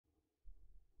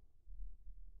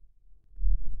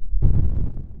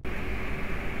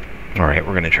Alright,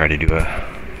 we're going to try to do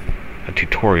a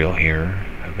tutorial here.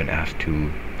 I've been asked to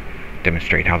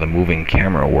demonstrate how the moving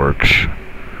camera works,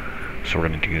 so we're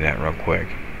going to do that real quick.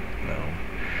 Now,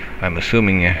 I'm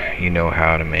assuming you know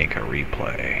how to make a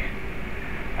replay.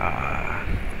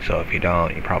 So if you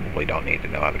don't, you probably don't need to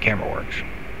know how the camera works.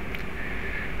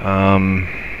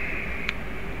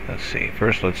 Let's see.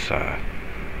 First, let's start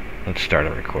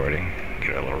a recording.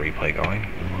 Get a little replay going.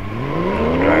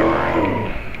 We'll drive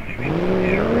around. Maybe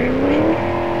hit a ramp or something.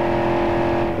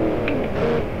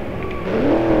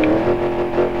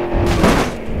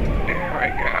 There we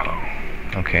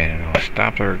go. Okay, now I'll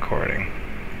stop the recording,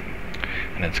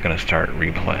 and it's going to start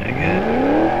replaying it.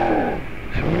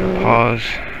 So we're going to pause,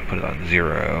 put it on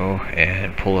 0,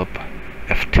 and pull up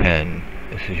F10.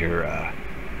 This is your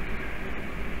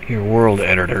world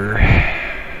editor.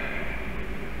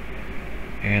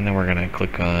 And then we're going to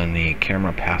click on the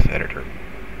camera path editor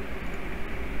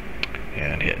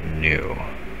and hit new.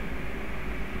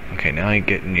 Okay, now you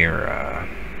get in your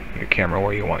camera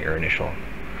where you want your initial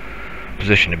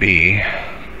position to be.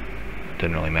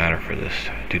 Doesn't really matter for this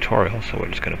tutorial, so we're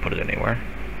just going to put it anywhere.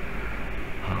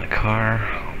 On the car,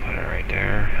 I'll put it right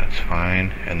there, that's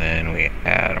fine. And then we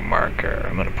add a marker.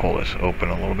 I'm going to pull this open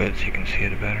a little bit so you can see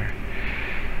it better.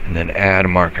 And then add a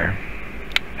marker.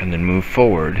 And then move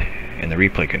forward, and the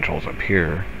replay controls up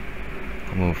here.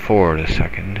 I'll move forward a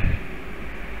second.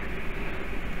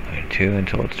 2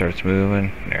 until it starts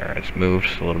moving. There, it's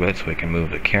moved a little bit, so we can move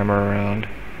the camera around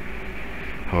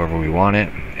however we want it.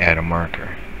 Add a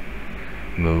marker.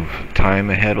 Move time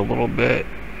ahead a little bit.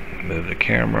 Move the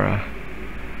camera.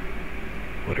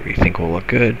 Whatever you think will look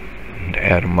good. And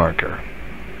add a marker.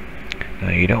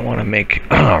 Now you don't want to make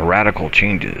radical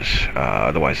changes,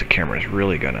 otherwise the camera is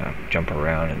really going to jump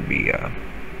around and be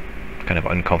kind of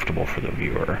uncomfortable for the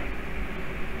viewer.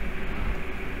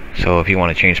 So if you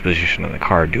want to change position in the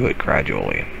car, do it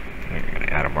gradually. You're going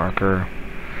to add a marker,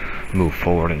 move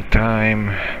forward in time,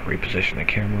 reposition the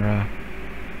camera.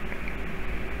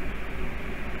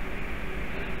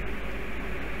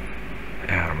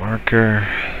 Add a marker,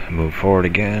 move forward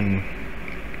again.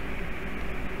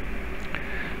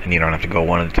 And you don't have to go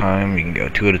one at a time, you can go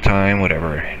 2 at a time,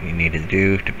 whatever you need to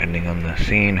do depending on the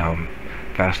scene, how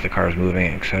fast the car is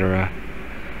moving, etc.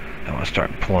 I want to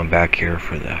start pulling back here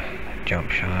for the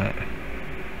jump shot.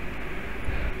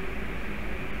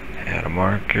 Add a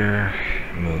marker,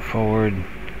 move forward.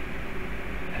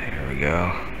 There we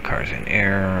go. Car's in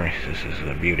air. This is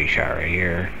a beauty shot right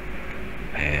here.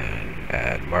 And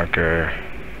add marker,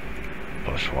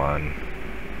 +1.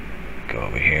 Go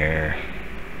over here.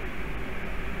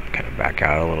 Kind of back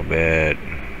out a little bit.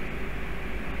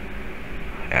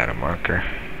 Add a marker,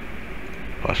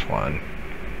 +1.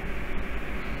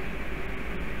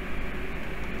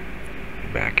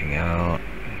 Backing out.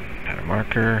 Add a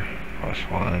marker,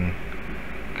 +1.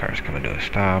 Car's coming to a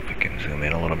stop. You can zoom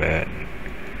in a little bit.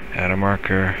 Add a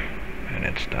marker, and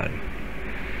it's done.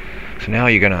 So now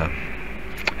you're gonna,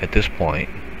 at this point,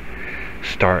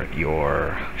 start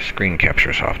your screen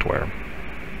capture software.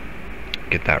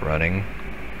 Get that running.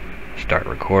 Start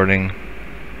recording.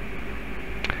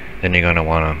 Then you're going to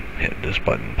want to hit this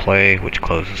button play, which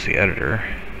closes the editor,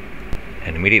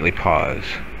 and immediately pause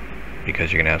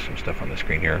because you're going to have some stuff on the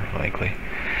screen here likely.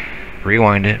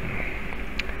 Rewind it,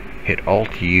 hit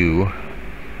Alt U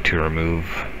to remove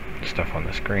stuff on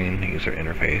the screen, the user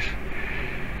interface,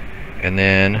 and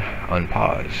then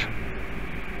unpause.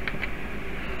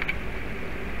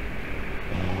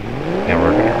 Now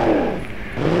we're going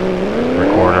to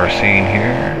record our scene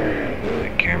here.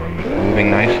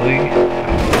 Moving nicely.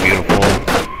 That was beautiful.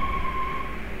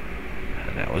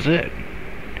 And that was it.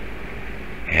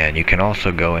 And you can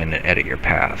also go in and edit your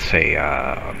path. Say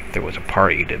there was a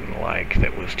part you didn't like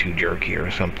that was too jerky or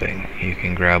something. You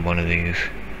can grab one of these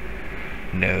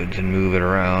nodes and move it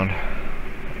around.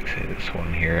 Like say this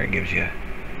one here, it gives you,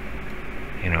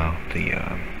 you know,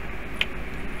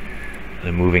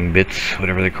 the moving bits,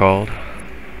 whatever they're called.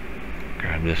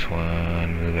 Grab this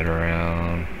one, move it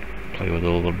around. Play with it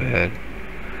a little bit,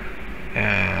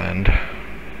 and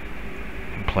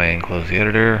play and close the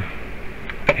editor.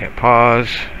 Hit pause,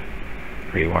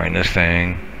 rewind this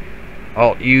thing,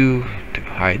 Alt U to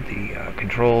hide the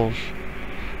controls,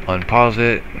 unpause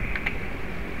it.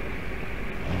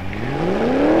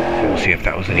 We'll see if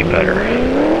that was any better.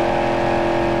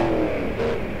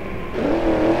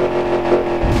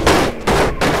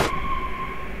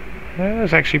 That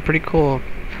was actually pretty cool. A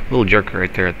little jerk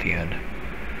right there at the end.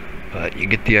 But you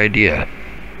get the idea.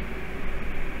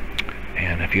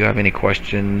 And if you have any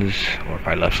questions, or if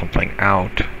I left something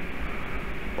out,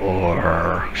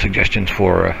 or suggestions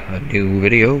for a new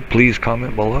video, please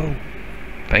comment below.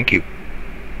 Thank you.